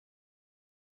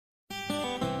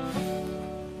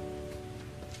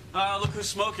Look who's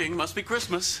smoking. Must be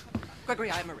Christmas.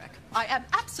 Gregory, I am a wreck. I am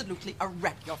absolutely a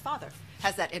wreck. Your father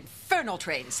has that infernal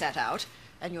train set out,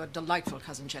 and your delightful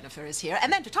cousin Jennifer is here.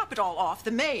 And then to top it all off,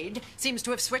 the maid seems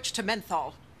to have switched to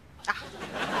menthol.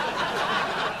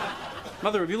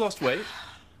 Mother, have you lost weight?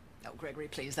 No, Gregory,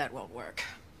 please, that won't work.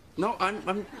 No,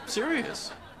 I'm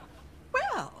serious.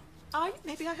 Well,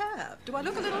 maybe I have. Do I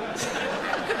look a little?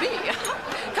 Could be.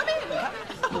 Come in.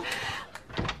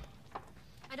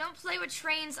 I don't play with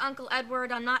trains, Uncle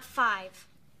Edward. I'm not 5.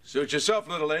 Suit yourself,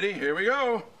 little lady. Here we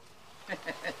go.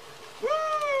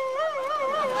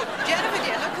 Jennifer,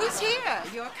 dear, look who's here.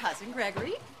 Your cousin,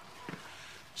 Gregory.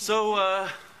 So,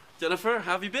 Jennifer,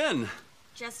 how have you been?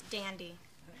 Just dandy.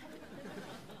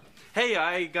 Hey,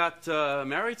 I got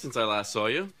married since I last saw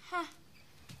you. Huh.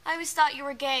 I always thought you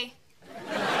were gay.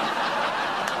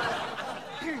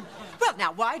 Well,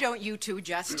 now, why don't you two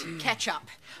just catch up?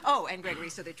 Oh, and Gregory,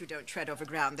 so that you don't tread over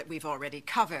ground that we've already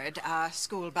covered.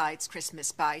 School bites,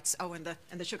 Christmas bites. Oh, and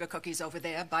the sugar cookies over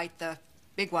there. Bite the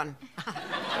big one.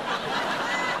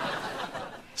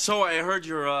 So I heard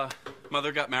your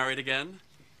mother got married again?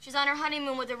 She's on her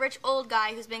honeymoon with a rich old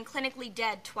guy who's been clinically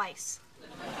dead twice.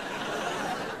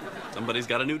 Somebody's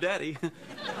got a new daddy. Hey,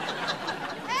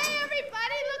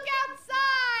 everybody, look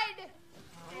outside!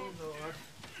 Oh, Lord.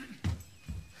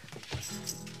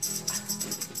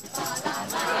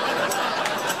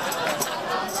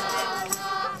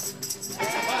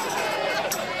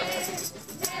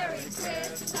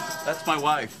 That's my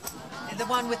wife. The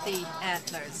one with the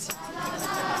antlers.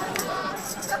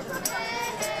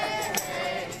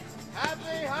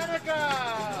 Happy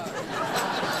Hanukkah!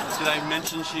 Did I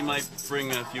mention she might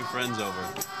bring a few friends over?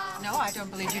 No, I don't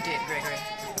believe you did, Gregory.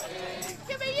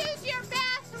 Can we use your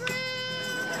bathroom?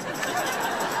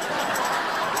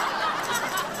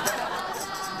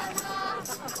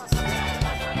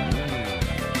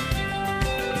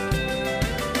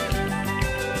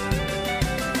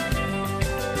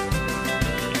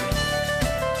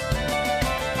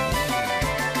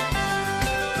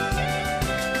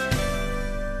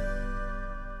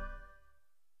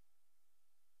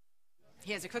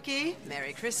 Here's a cookie,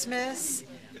 Merry Christmas.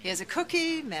 Here's a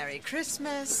cookie, Merry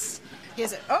Christmas.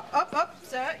 Here's a... Oh,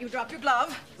 sir, you dropped your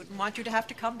glove. Wouldn't want you to have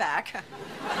to come back.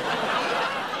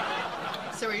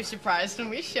 So were you surprised when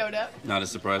we showed up? Not as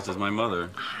surprised as my mother.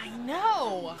 I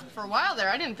know. For a while there,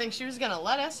 I didn't think she was gonna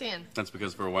let us in. That's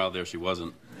because for a while there she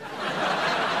wasn't.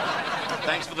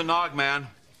 Thanks for the nog, man.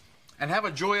 And have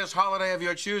a joyous holiday of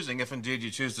your choosing, if indeed you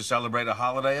choose to celebrate a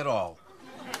holiday at all.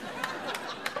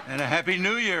 And a Happy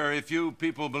New Year, if you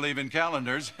people believe in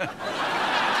calendars. Kitty,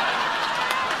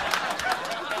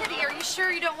 are you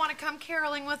sure you don't want to come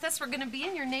caroling with us? We're going to be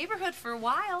in your neighborhood for a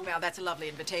while. Well, that's a lovely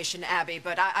invitation, Abby,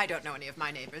 but I don't know any of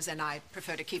my neighbors, and I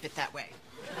prefer to keep it that way.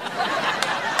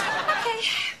 Okay.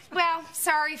 Well,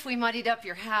 sorry if we muddied up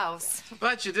your house.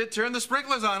 But you did turn the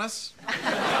sprinklers on us.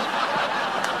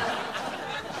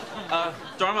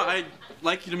 Dharma, I'd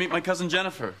like you to meet my cousin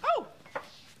Jennifer. Oh!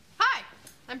 Hi,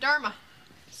 I'm Dharma.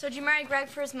 So did you marry Greg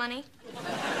for his money?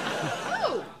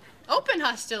 Oh, open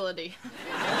hostility.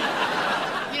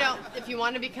 You know, if you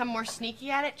want to become more sneaky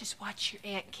at it, just watch your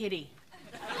Aunt Kitty.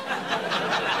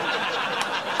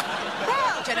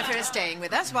 Well, Jennifer is staying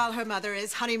with us while her mother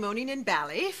is honeymooning in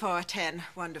Bali for 10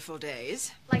 wonderful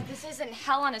days. Like this isn't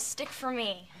hell on a stick for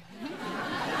me.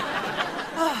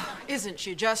 Oh, isn't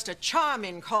she just a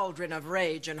charming cauldron of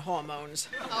rage and hormones?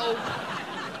 Oh,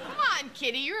 come on,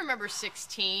 Kitty. You remember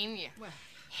 16. You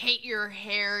hate your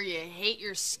hair, you hate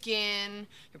your skin.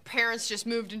 Your parents just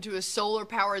moved into a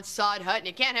solar-powered sod hut, and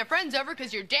you can't have friends over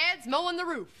because your dad's mowing the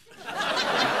roof.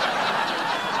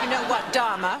 You know what,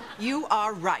 Dharma? You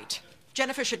are right.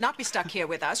 Jennifer should not be stuck here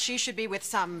with us. She should be with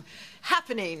some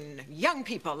happening young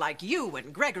people like you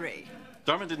and Gregory.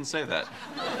 Dharma didn't say that.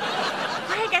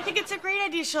 Greg, I think it's a great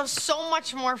idea. She'll have so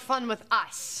much more fun with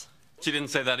us. She didn't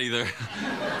say that either.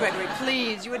 Gregory,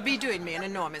 please, you would be doing me an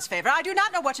enormous favor. I do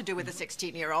not know what to do with a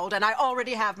 16-year-old, and I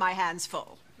already have my hands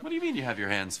full. What do you mean you have your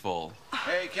hands full?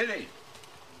 Hey, Kitty.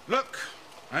 Look,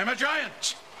 I'm a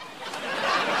giant.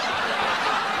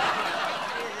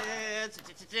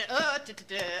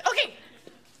 Okay,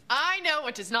 I know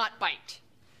what does not bite.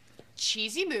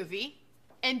 Cheesy movie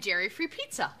and dairy-free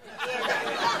pizza.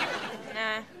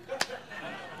 Nah.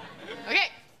 Okay.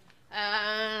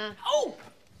 Oh!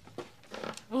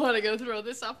 Want to go throw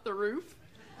this off the roof?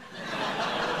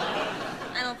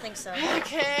 I don't think so.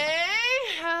 Okay.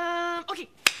 Okay.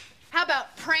 How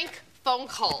about prank phone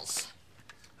calls?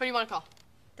 Who do you want to call?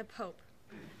 The Pope.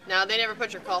 No, they never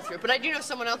put your call through, but I do know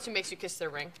someone else who makes you kiss their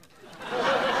ring.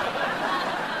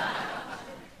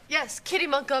 Yes, Kitty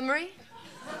Montgomery.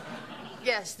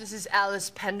 Yes, this is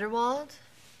Alice Penderwald.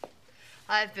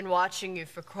 I've been watching you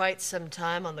for quite some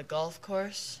time on the golf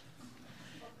course,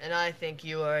 and I think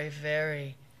you are a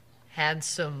very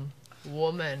handsome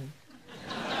woman.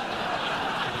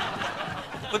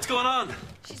 What's going on?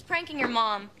 She's pranking your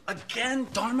mom. Again?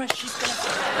 Dharma,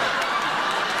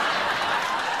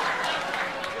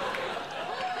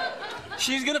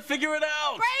 she's gonna figure it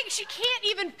out. Greg, she can't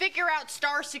even figure out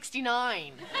star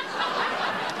 69.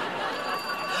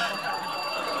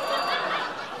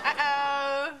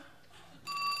 Uh-oh.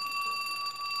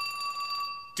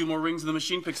 2 more rings and the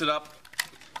machine picks it up.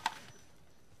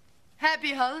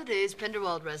 Happy holidays,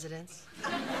 Penderwald residents.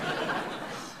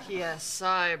 Yes,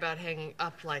 sorry about hanging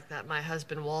up like that. My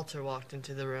husband Walter walked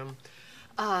into the room.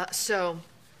 So,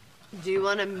 do you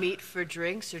want to meet for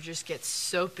drinks or just get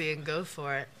soapy and go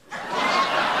for it?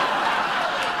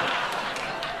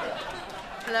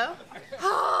 Hello?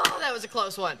 Oh, that was a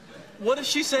close one. What if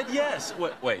she said yes?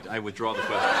 Wait, I withdraw the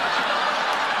question.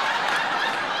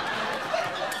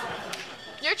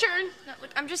 Your turn. No,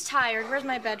 look, I'm just tired. Where's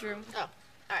my bedroom? Oh, all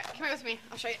right. Come here with me.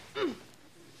 I'll show you.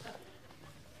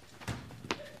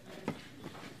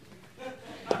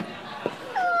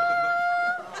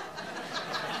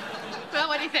 Well,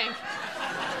 what do you think?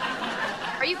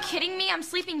 Are you kidding me? I'm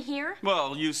sleeping here?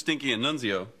 Well, you, Stinky, and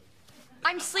Nunzio.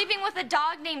 I'm sleeping with a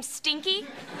dog named Stinky?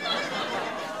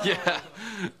 Yeah,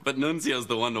 but Nunzio's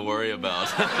the one to worry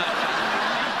about.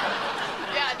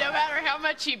 Yeah, no matter how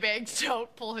much he begs,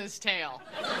 don't pull his tail.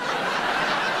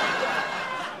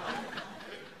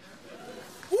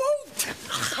 Whoa!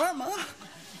 Dharma!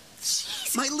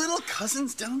 Jeez, my little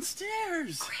cousin's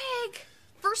downstairs. Craig,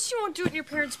 first you won't do it in your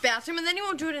parents' bathroom, and then you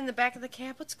won't do it in the back of the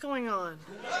cab. What's going on?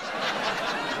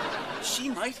 She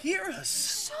might hear us.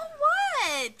 So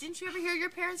what? Didn't you ever hear your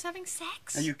parents having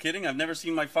sex? Are you kidding? I've never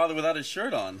seen my father without his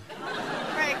shirt on.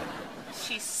 Craig,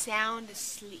 she's sound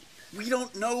asleep. We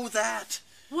don't know that.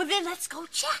 Well, then let's go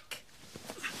check.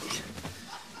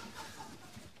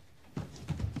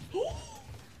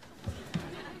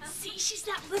 See, she's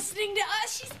not listening to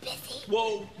us. She's busy.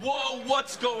 Whoa,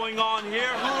 what's going on here?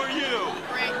 Who are you?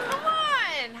 Craig, come on.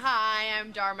 Hi,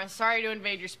 I'm Dharma. Sorry to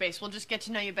invade your space. We'll just get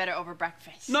to know you better over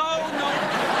breakfast. No.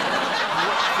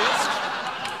 Breakfast?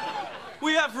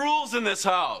 We have rules in this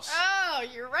house. Oh,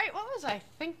 you're right. What was I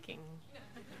thinking?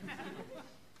 Do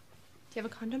you have a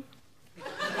condom?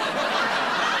 Dharma!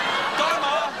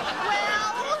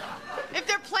 Well, if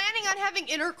they're planning on having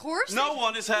intercourse... No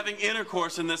one is having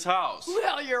intercourse in this house.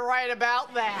 Well, you're right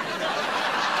about that.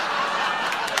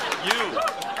 You,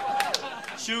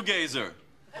 shoegazer.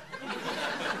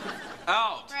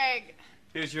 Out. Craig.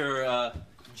 Here's your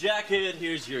jacket.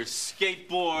 Here's your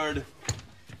skateboard.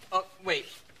 Oh, wait.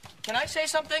 Can I say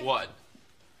something? What?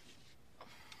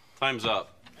 Time's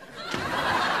up.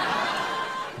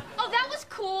 Oh, that was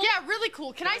cool. Yeah, really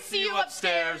cool. Can I see you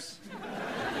upstairs? upstairs?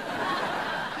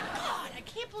 God, I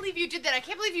can't believe you did that. I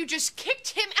can't believe you just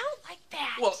kicked him out like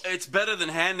that. Well, it's better than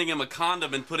handing him a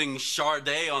condom and putting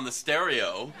Sade on the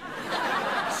stereo.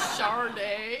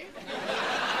 Sade.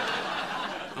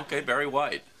 Okay, Barry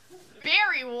White.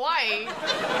 Barry White?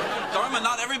 Dharma,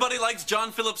 not everybody likes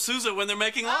John Philip Sousa when they're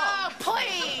making love. Oh,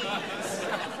 please.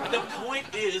 The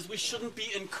point is, we shouldn't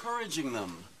be encouraging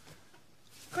them.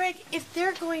 Greg, if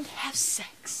they're going to have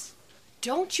sex,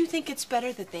 don't you think it's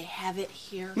better that they have it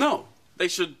here? No, they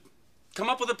should come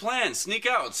up with a plan, sneak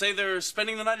out, say they're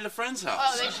spending the night at a friend's house.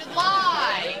 Oh, they should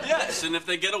lie. Yes, and if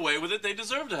they get away with it, they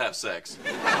deserve to have sex.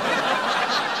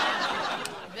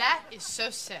 That is so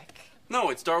sick. No,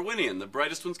 it's Darwinian. The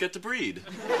brightest ones get to breed.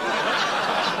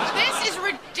 This is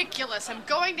ridiculous. I'm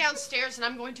going downstairs and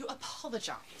I'm going to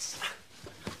apologize.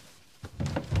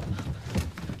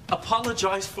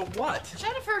 Apologize for what?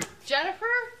 Jennifer!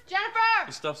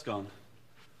 Your stuff's gone.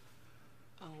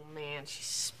 Oh, man, she's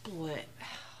split.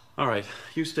 All right,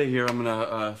 you stay here. I'm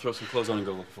gonna throw some clothes on and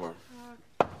go look for her.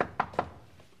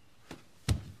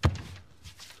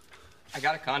 I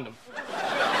got a condom.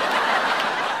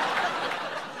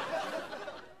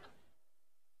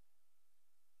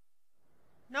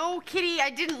 No, Kitty, I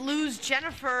didn't lose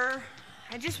Jennifer.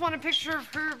 I just want a picture of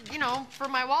her, you know, for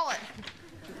my wallet.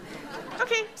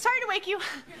 Okay, sorry to wake you.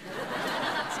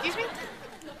 Excuse me?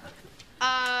 No,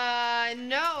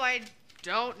 I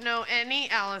don't know any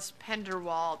Alice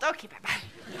Penderwald. Okay, bye-bye.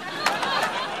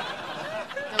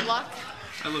 Good luck.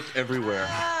 I looked everywhere.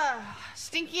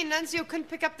 Stinky and Nunzio couldn't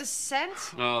pick up the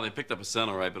scent? Oh, they picked up a scent,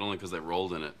 all right, but only because they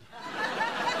rolled in it.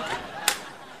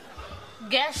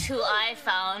 Guess who I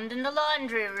found in the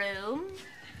laundry room?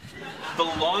 The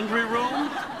laundry room?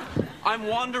 I'm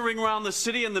wandering around the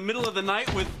city in the middle of the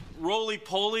night with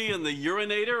roly-poly and the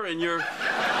urinator, and you're...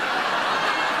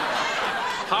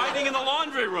 Hiding in the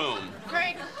laundry room.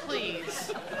 Greg,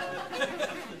 please.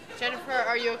 Jennifer,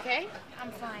 are you okay? I'm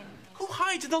fine. Who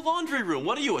hides in the laundry room?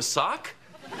 What are you, a sock?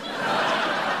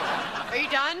 Are you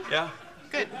done? Yeah.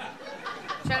 Good.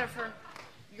 Jennifer,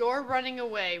 your running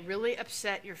away really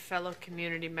upset your fellow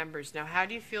community members. Now, how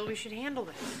do you feel we should handle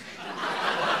this?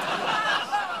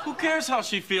 Who cares how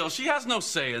she feels? She has no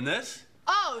say in this.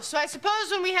 Oh, so I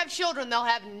suppose when we have children, they'll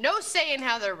have no say in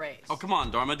how they're raised. Oh, come on,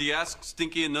 Dharma. Do you ask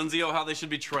Stinky and Nunzio how they should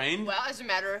be trained? Well, as a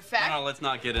matter of fact... No, let's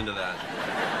not get into that.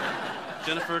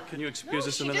 Jennifer, can you excuse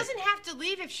us a minute? She doesn't have to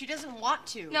leave if she doesn't want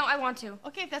to. No, I want to.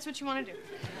 Okay, if that's what you want to do.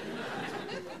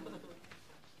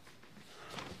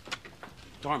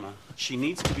 Dharma, she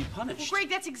needs to be punished. Well,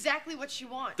 Greg, that's exactly what she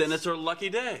wants. Then it's her lucky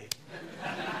day.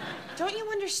 Don't you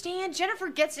understand? Jennifer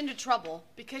gets into trouble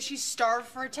because she's starved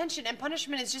for attention, and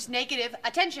punishment is just negative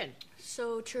attention.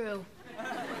 So true.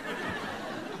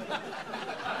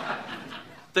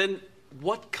 Then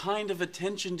what kind of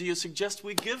attention do you suggest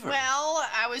we give her? Well,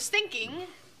 I was thinking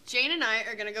Jane and I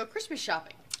are going to go Christmas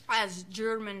shopping. As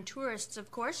German tourists, of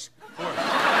course. So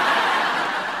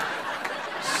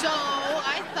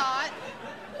I thought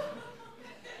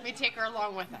we'd take her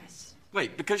along with us.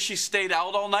 Wait, because she stayed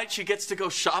out all night, she gets to go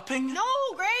shopping? No,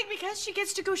 Greg, because she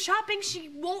gets to go shopping, she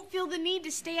won't feel the need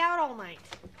to stay out all night.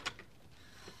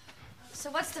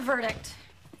 So what's the verdict?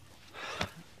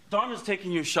 Dharma's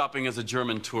taking you shopping as a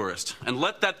German tourist, and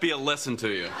let that be a lesson to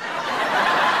you.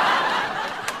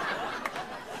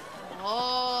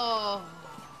 Oh,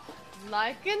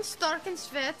 like in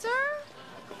Starkensvetter?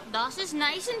 Das ist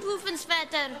nice in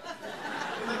Puffensvetter.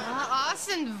 Ja, us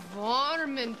in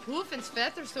warm in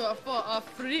Puffensvetter, so for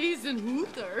freezing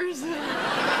hooters.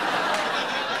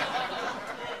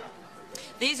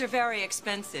 These are very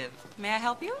expensive. May I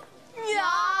help you?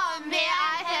 Yeah, may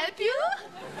I help you?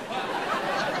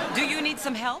 Do you need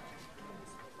some help?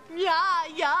 Ja,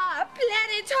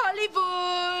 Planet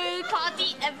Hollywood.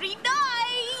 Party every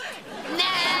night.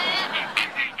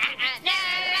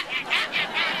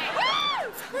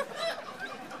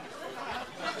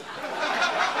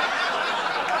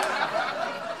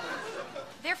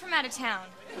 They're from out of town.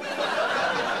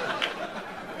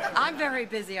 I'm very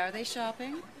busy. Are they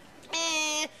shopping?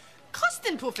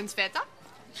 Kosten Puffensvetter?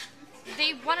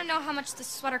 They want to know how much the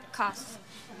sweater costs.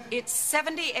 It's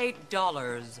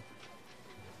 $78.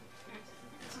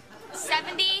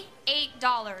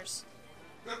 $78.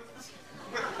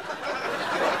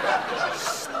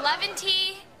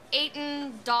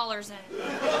 $18 in.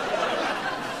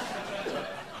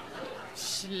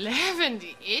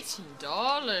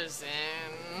 $18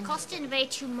 in. Costing way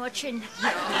too much in.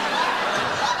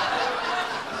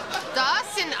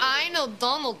 Das in eine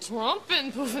Donald Trump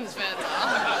in Puffensvetter.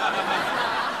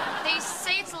 They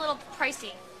say it's a little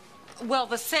pricey. Well,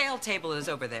 the sale table is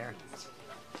over there.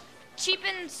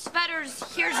 Cheapen sweaters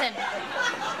here's in.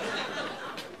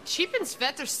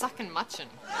 Cheapensvetter sucking muchin.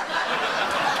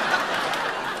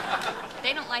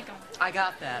 They don't like them. I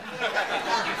got that.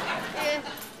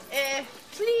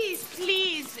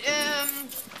 Please,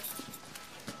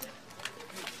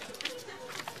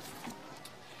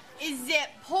 the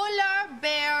polar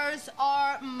bears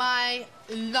are my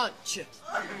lunch.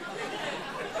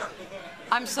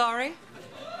 I'm sorry?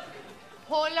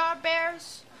 Polar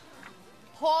bears?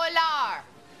 Polar.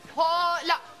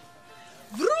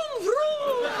 Vroom,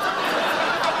 vroom.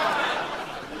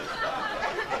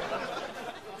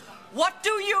 What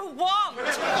do you want?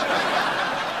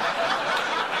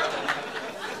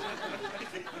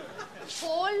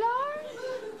 Polar?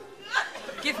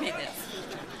 Give me this.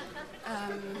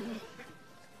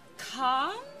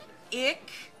 Kann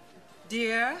ich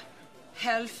dir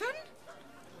helfen?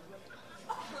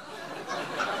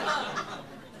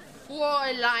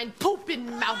 Fräulein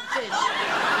Poopin'-Mountain.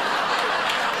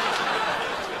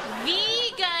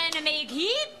 We gonna make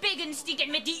heap big and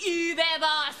stinking mit die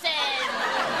Überbossen.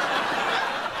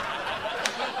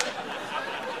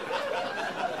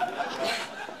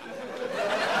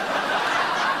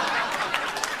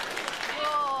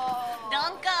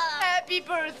 Danke. Happy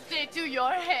birthday to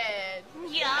your head.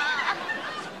 Ja.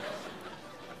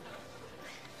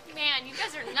 Man, you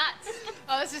guys are nuts.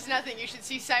 Oh, this is nothing. You should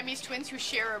see Siamese twins who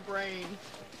share a brain.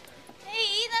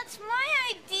 Hey, that's my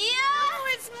idea. Oh,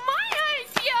 it's my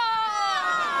idea!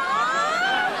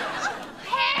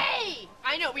 Hey!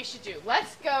 I know what we should do.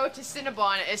 Let's go to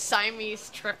Cinnabon as Siamese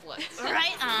triplets.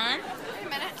 Right on. Wait a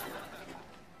minute.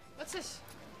 What's this?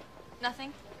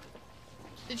 Nothing.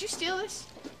 Did you steal this?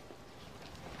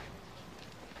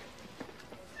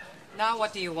 Now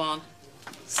what do you want?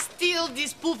 Steal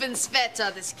this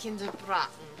Puffensvetter, this Kinderbraten.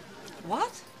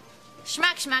 What?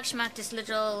 Schmack, schmack, schmack, this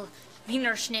little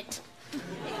Wiener Schnitt.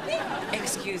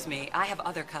 Excuse me, I have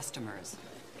other customers.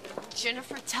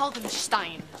 Jennifer, tell them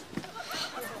Stein.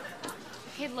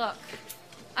 Hey, look,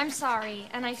 I'm sorry,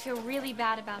 and I feel really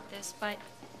bad about this, but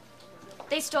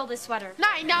they stole this sweater.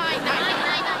 Nine.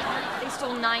 They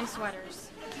stole 9 sweaters.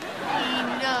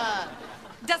 Enough.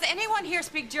 Does anyone here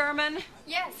speak German?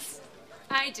 Yes,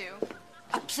 I do.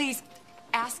 Please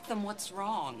ask them what's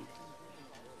wrong.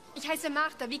 Ich heiße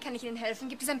Martha. Wie kann ich Ihnen helfen?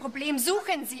 Gibt es ein Problem?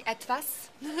 Suchen Sie etwas?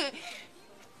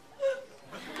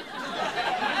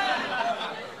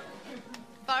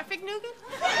 Barfignugan?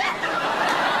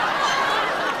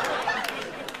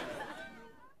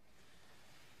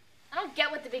 I don't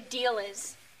get what the big deal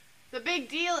is. The big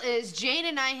deal is Jane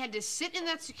and I had to sit in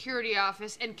that security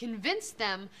office and convince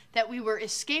them that we were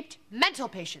escaped mental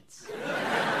patients. If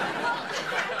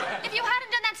you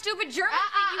hadn't done that stupid German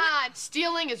thing, you would...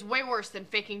 Stealing is way worse than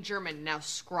faking German. Now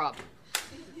scrub.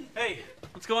 Hey,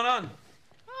 what's going on?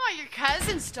 Oh, your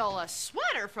cousin stole a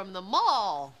sweater from the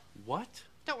mall. What?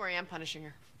 Don't worry, I'm punishing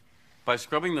her. By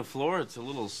scrubbing the floor, it's a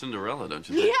little Cinderella, don't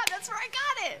you think? Yeah, that's where I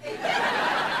got it.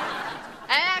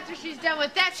 And after she's done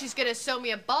with that, she's gonna sew me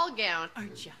a ball gown,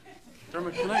 aren't you? Dharma,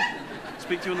 can I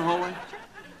speak to you in the hallway?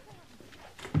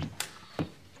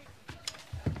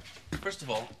 First of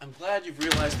all, I'm glad you've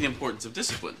realized the importance of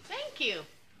discipline. Thank you.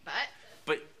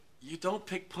 But you don't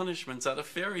pick punishments out of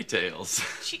fairy tales.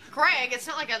 Greg, it's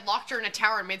not like I locked her in a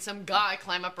tower and made some guy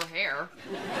climb up her hair.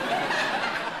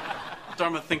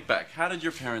 Dharma, think back. How did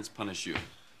your parents punish you?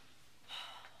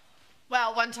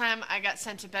 Well, one time I got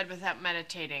sent to bed without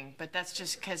meditating, but that's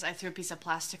just because I threw a piece of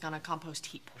plastic on a compost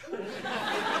heap.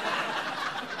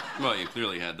 Well, you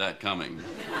clearly had that coming.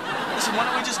 Listen, why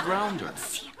don't we just ground her?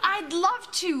 I'd love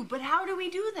to, but how do we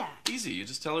do that? Easy. You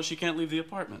just tell her she can't leave the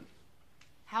apartment.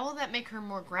 How will that make her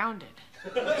more grounded?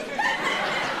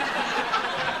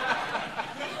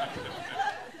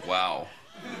 Wow.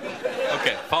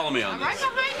 Okay, follow me on I'm right this.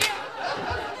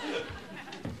 behind you.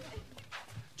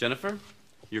 Jennifer,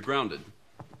 you're grounded.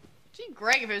 Gee,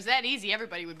 Greg, if it was that easy,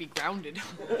 everybody would be grounded.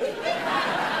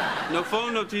 No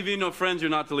phone, no TV, no friends. You're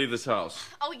not to leave this house.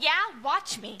 Oh, yeah?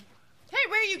 Watch me. Hey,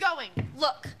 where are you going?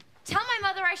 Look, tell my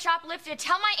mother I shoplifted.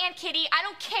 Tell my Aunt Kitty. I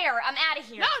don't care. I'm out of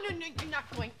here. No, you're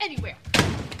not going anywhere.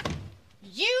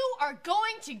 You are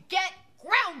going to get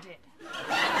grounded.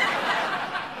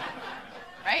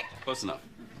 Right? Close enough.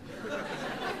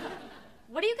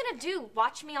 What are you gonna do?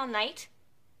 Watch me all night?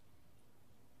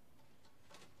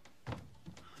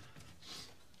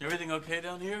 Everything okay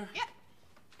down here? Yeah.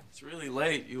 It's really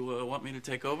late. You want me to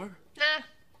take over? Nah.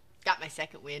 Got my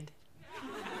second wind.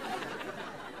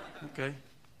 Okay.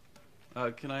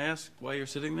 Can I ask why you're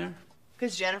sitting there?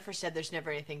 Because Jennifer said there's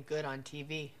never anything good on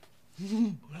TV.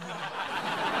 You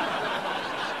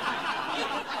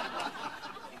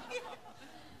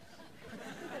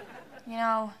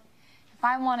know, if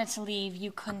I wanted to leave,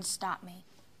 you couldn't stop me.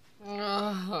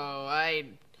 Oh,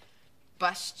 I'd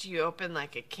bust you open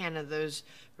like a can of those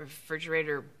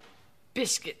refrigerator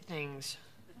biscuit things.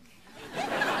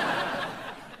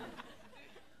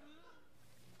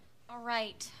 All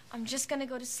right, I'm just gonna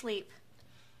go to sleep.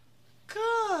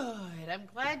 Good. I'm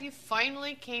glad you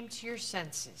finally came to your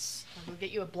senses. I'll go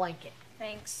get you a blanket.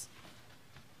 Thanks.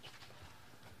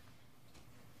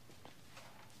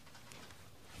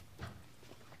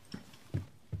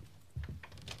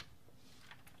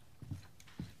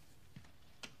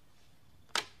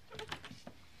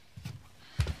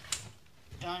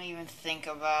 Don't even think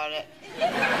about it.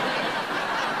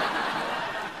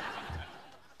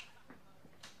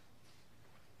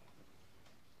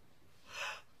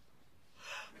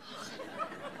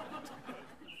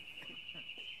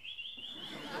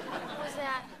 What was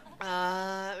that?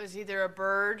 It was either a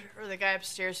bird or the guy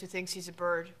upstairs who thinks he's a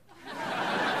bird.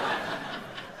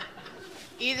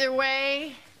 Either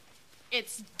way,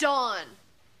 it's dawn.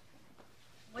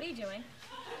 What are you doing?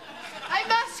 I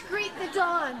must greet the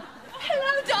dawn.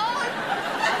 Hello, dawn.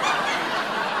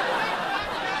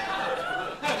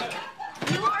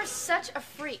 You are such a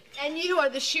freak. And you are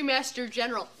the shoemaster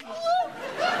general.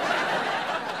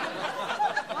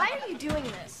 Why are you doing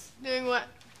this? Doing what?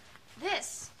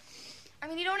 This. I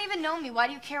mean, you don't even know me. Why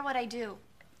do you care what I do?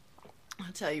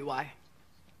 I'll tell you why.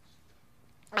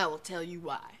 I will tell you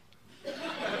why.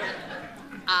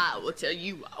 I will tell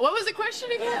you why. What was the question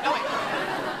again? Oh, wait.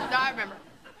 No, I remember.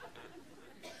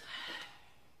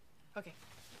 Okay.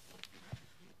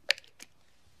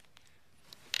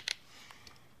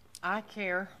 I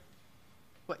care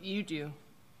what you do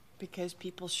because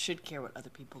people should care what other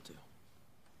people do.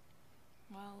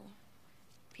 Well,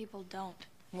 people don't.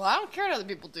 Well, I don't care what other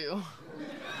people do.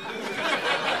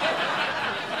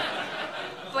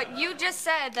 But you just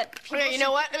said that people Okay, you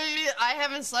know what? I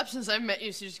haven't slept since I met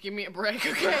you, so just give me a break,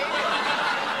 okay?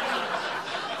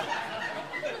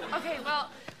 Okay, well,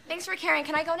 thanks for caring.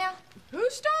 Can I go now?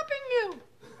 Who's stopping you?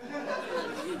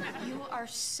 You are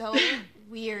so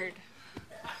weird.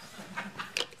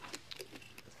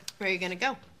 Where are you gonna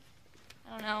go?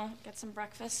 I don't know. Get some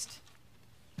breakfast.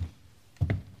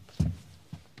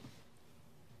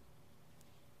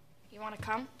 You want to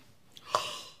come?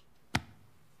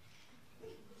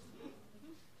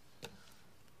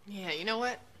 Yeah, you know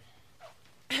what?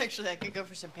 Actually, I could go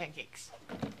for some pancakes.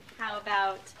 How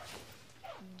about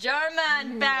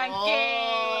German pancakes?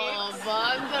 Oh,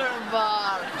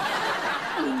 wunderbar.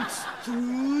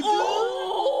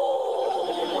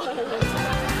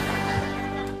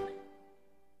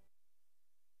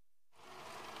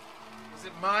 Is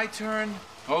it my turn?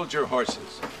 Hold your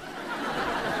horses.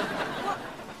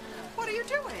 What are you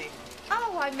doing?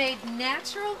 Oh, I made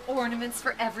natural ornaments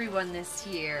for everyone this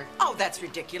year. Oh, that's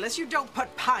ridiculous. You don't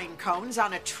put pine cones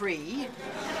on a tree.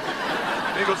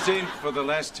 Finkelstein, for the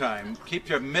last time, keep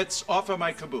your mitts off of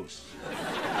my caboose.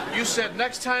 You said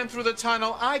next time through the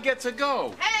tunnel, I get to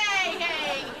go.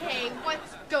 Hey,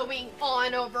 what's going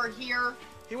on over here?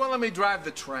 He won't let me drive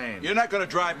the train. You're not going to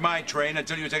drive my train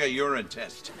until you take a urine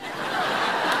test.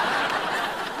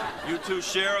 You two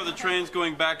share, or the train's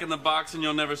going back in the box and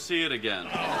you'll never see it again.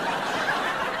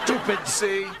 Stupid,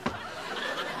 see?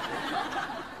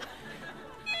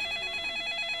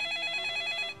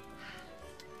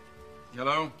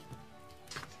 Hello?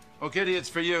 Oh, Kitty, it's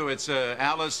for you. It's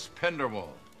Alice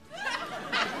Penderwald.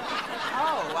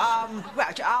 Oh,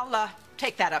 well, I'll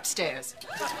take that upstairs.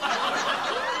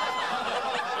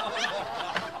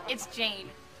 It's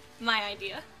Jane. My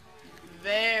idea.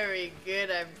 Very good.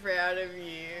 I'm proud of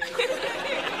you.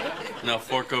 Now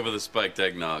fork over the spiked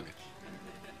eggnog.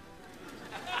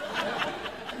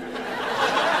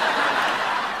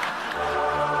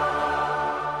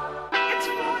 It's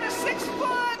 4 to 6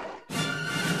 foot.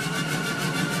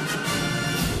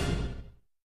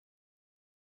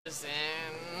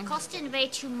 Costing way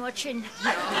too much and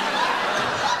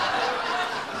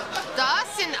Das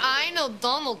sind eine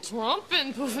Donald Trump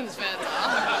in Puffenswetter.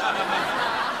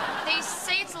 They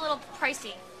say it's a little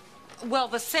pricey. Well,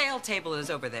 the sale table is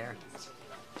over there.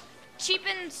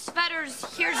 Cheapen Sweaters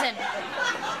Hirsen.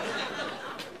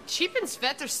 Cheap and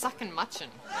Svetter sucking muchin.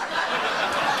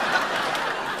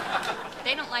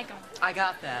 They don't like them. I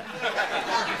got that.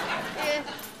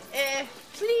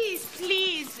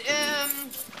 Please,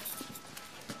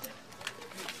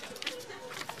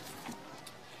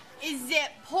 the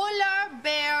polar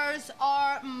bears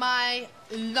are my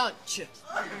lunch.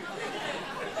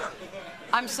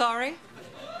 I'm sorry?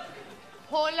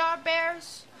 Polar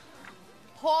bears?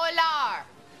 Polar.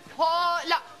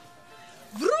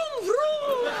 Vroom,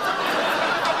 vroom.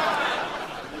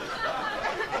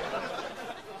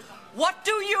 What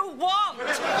do you want?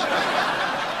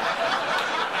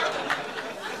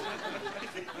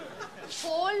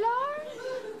 Polar?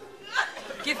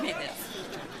 Give me this.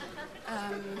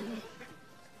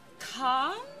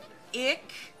 Kann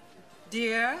ich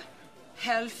dir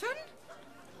helfen?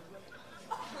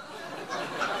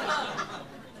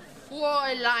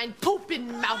 Fräulein Poopin'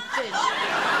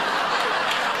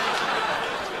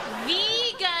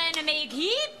 we gonna make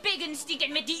heap big and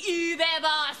stinking mit die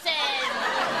Überbossen.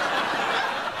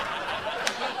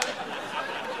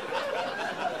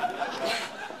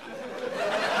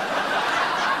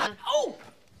 Oh!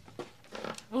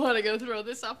 Want to go throw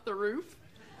this off the roof?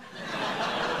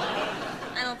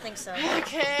 I don't think so.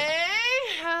 Okay.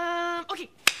 Okay.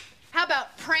 How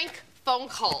about prank phone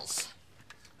calls?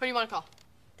 Who do you want to call?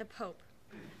 The Pope.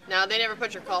 No, they never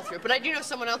put your call through, but I do know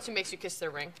someone else who makes you kiss their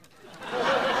ring.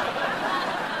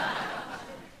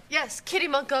 Yes, Kitty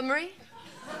Montgomery.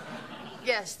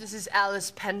 Yes, this is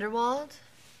Alice Penderwald.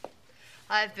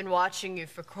 I've been watching you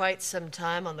for quite some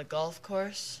time on the golf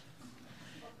course,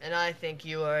 and I think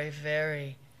you are a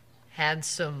very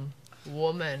handsome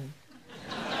woman.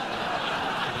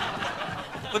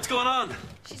 What's going on?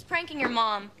 She's pranking your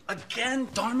mom. Again?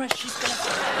 Dharma,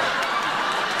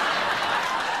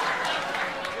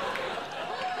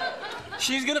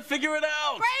 she's gonna figure it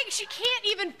out. Greg, she can't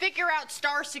even figure out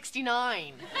star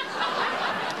 69.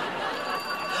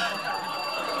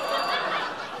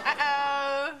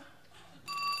 Uh-oh.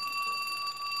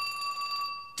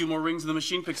 2 more rings and the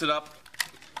machine picks it up.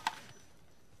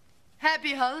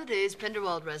 Happy holidays,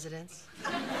 Penderwald residents.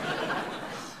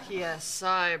 Yes,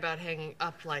 sorry about hanging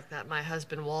up like that. My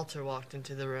husband Walter walked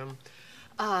into the room.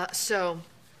 So,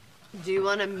 do you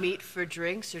want to meet for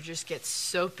drinks or just get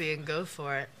soapy and go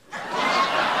for it?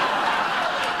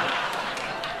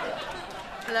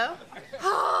 Hello?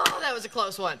 Oh, that was a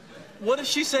close one. What if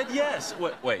she said yes?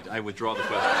 Wait, I withdraw the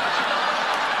question.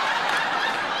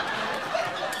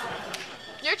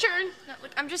 Your turn. No,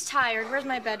 look, I'm just tired. Where's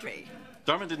my bedroom?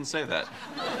 Dharma didn't say that.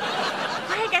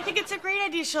 Greg, I think it's a great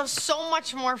idea. She'll have so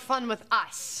much more fun with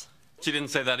us. She didn't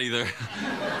say that either.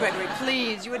 Gregory,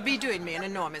 please, you would be doing me an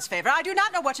enormous favor. I do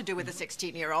not know what to do with a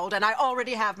 16-year-old, and I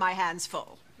already have my hands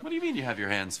full. What do you mean you have your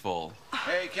hands full?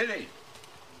 Hey, Kitty,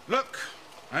 look,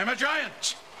 I'm a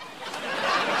giant.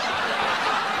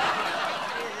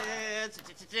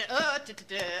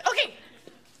 Okay,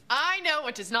 I know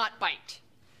what does not bite.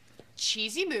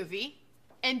 Cheesy movie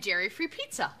and dairy-free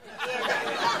pizza.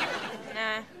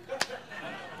 Nah.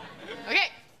 Okay.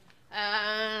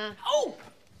 Oh!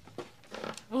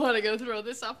 What, I gonna throw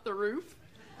this off the roof?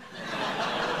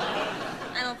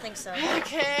 I don't think so.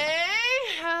 Okay.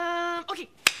 Okay.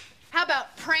 How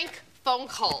about prank phone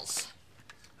calls?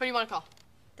 Who do you want to call?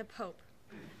 The Pope.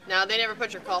 No, they never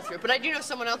put your call through, but I do know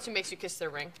someone else who makes you kiss their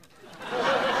ring.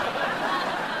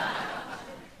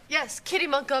 Yes, Kitty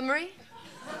Montgomery.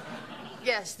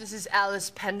 Yes, this is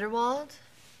Alice Penderwald.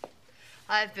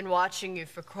 I've been watching you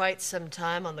for quite some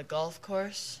time on the golf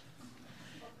course,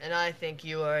 and I think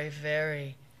you are a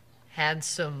very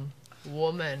handsome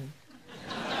woman.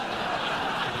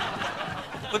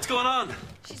 What's going on?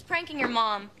 She's pranking your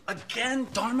mom. Again?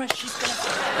 Dharma,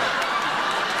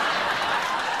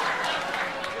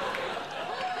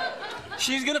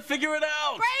 she's gonna figure it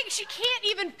out. Greg, she can't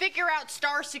even figure out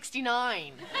star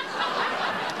 69.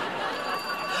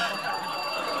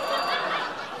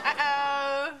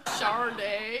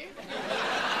 Chardonnay.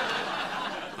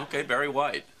 Okay, Barry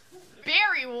White.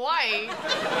 Barry White?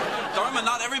 Dharma,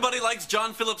 not everybody likes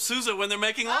John Philip Sousa when they're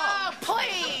making love. Oh,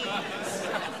 please!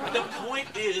 The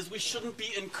point is, we shouldn't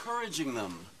be encouraging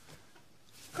them.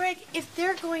 Greg, if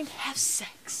they're going to have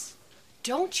sex,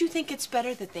 don't you think it's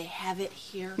better that they have it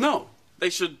here? No, they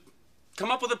should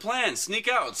come up with a plan, sneak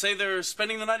out, say they're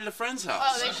spending the night at a friend's house.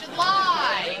 Oh, they should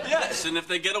lie. Yes, and if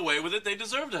they get away with it, they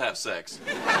deserve to have sex.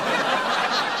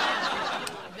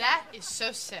 That is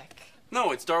so sick.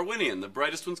 No, it's Darwinian. The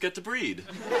brightest ones get to breed.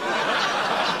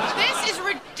 This is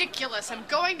ridiculous. I'm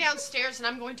going downstairs and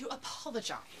I'm going to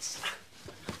apologize.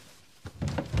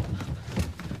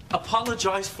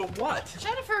 Apologize for what?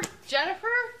 Jennifer!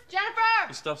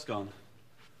 The stuff's gone.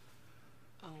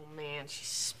 Oh, man, she's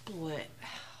split.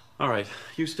 All right,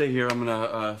 you stay here. I'm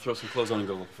gonna throw some clothes on and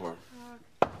go look for her.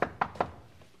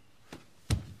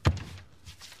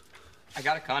 I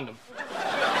got a condom.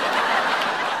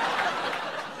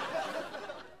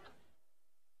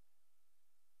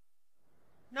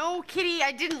 No, Kitty,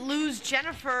 I didn't lose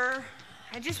Jennifer.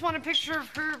 I just want a picture of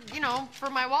her, for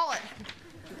my wallet.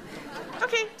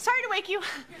 Okay, sorry to wake you.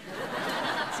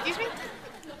 Excuse me?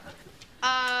 No,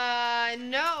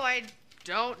 I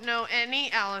don't know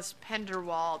any Alice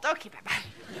Penderwald. Okay, bye-bye.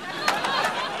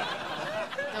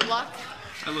 Good luck.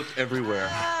 I looked everywhere.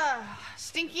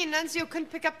 Stinky and Nunzio couldn't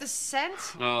pick up the scent?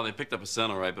 Oh, they picked up a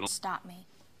scent, all right, but... Stop me.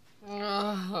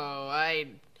 Oh,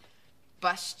 I'd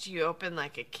bust you open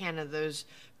like a can of those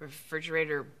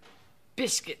refrigerator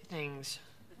biscuit things.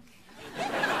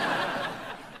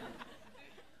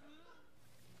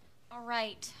 All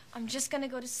right, I'm just gonna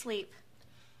go to sleep.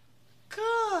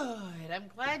 Good. I'm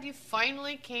glad you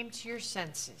finally came to your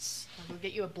senses. I'm gonna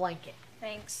get you a blanket.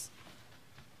 Thanks.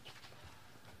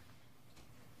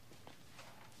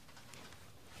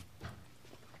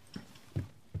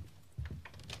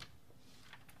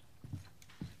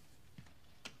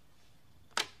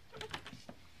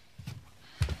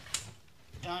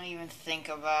 Don't even think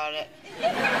about it.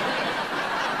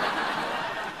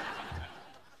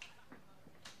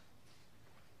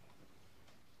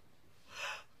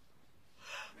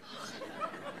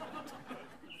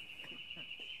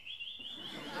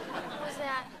 What was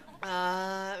that?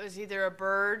 It was either a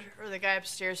bird or the guy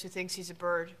upstairs who thinks he's a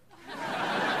bird.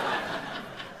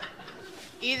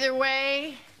 Either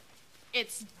way,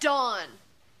 it's dawn.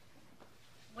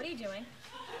 What are you doing?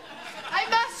 I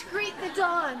must greet the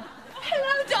dawn.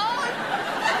 Hello, dawn.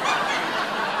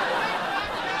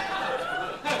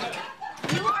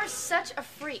 You are such a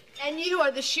freak. And you are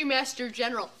the shoemaster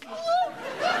general.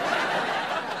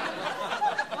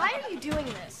 Why are you doing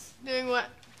this? Doing what?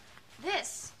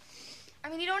 This. I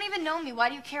mean, you don't even know me. Why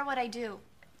do you care what I do?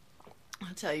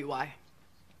 I'll tell you why.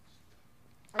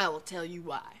 I will tell you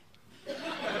why.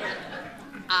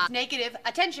 Negative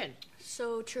attention.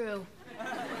 So true.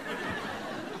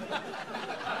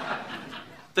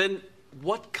 Then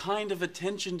what kind of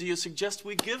attention do you suggest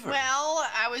we give her? Well,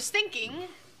 I was thinking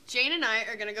Jane and I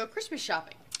are gonna go Christmas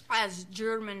shopping. As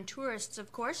German tourists,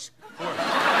 of course. So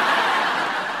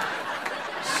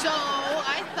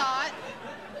I thought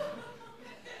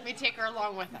me take her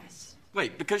along with us.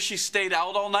 Wait, because she stayed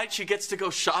out all night, she gets to go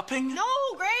shopping? No,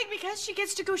 Greg, because she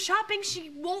gets to go shopping, she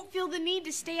won't feel the need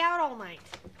to stay out all night.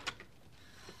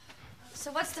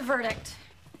 So what's the verdict?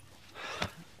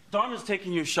 Dharma's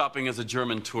taking you shopping as a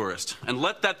German tourist, and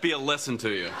let that be a lesson to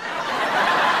you.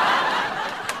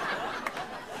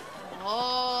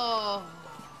 Oh,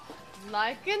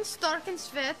 like in starken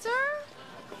Sweater?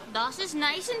 Das ist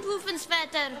nice in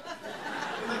Puffenswetter.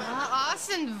 Ja, us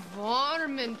sind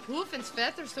warm in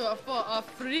Puffenswetter, so a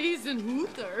freezing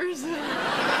hooters.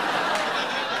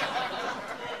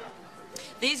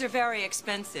 These are very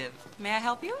expensive. May I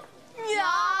help you?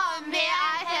 Yeah, may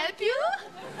I help you?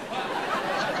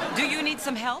 Do you need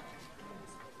some help?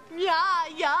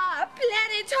 Yeah,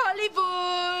 Planet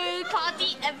Hollywood.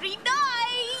 Party every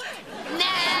night.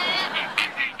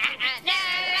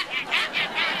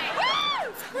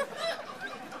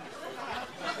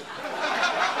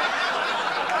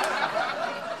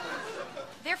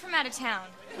 They're from out of town.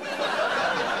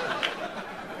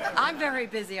 I'm very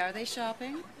busy. Are they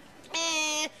shopping?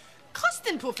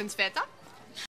 Kosten Puffenswetter?